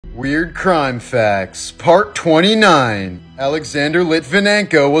Weird Crime Facts, Part 29. Alexander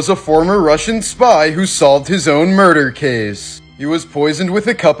Litvinenko was a former Russian spy who solved his own murder case. He was poisoned with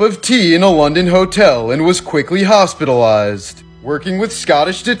a cup of tea in a London hotel and was quickly hospitalized. Working with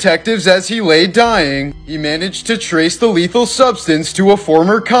Scottish detectives as he lay dying, he managed to trace the lethal substance to a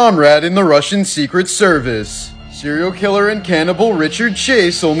former comrade in the Russian Secret Service. Serial killer and cannibal Richard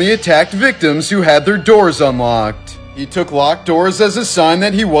Chase only attacked victims who had their doors unlocked. He took locked doors as a sign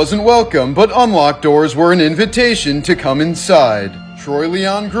that he wasn't welcome, but unlocked doors were an invitation to come inside. Troy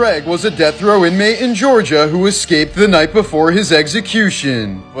Leon Gregg was a death row inmate in Georgia who escaped the night before his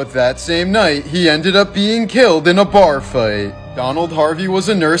execution. But that same night, he ended up being killed in a bar fight. Donald Harvey was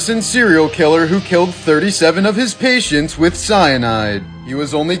a nurse and serial killer who killed 37 of his patients with cyanide. He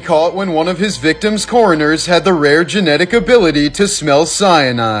was only caught when one of his victims' coroners had the rare genetic ability to smell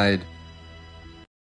cyanide.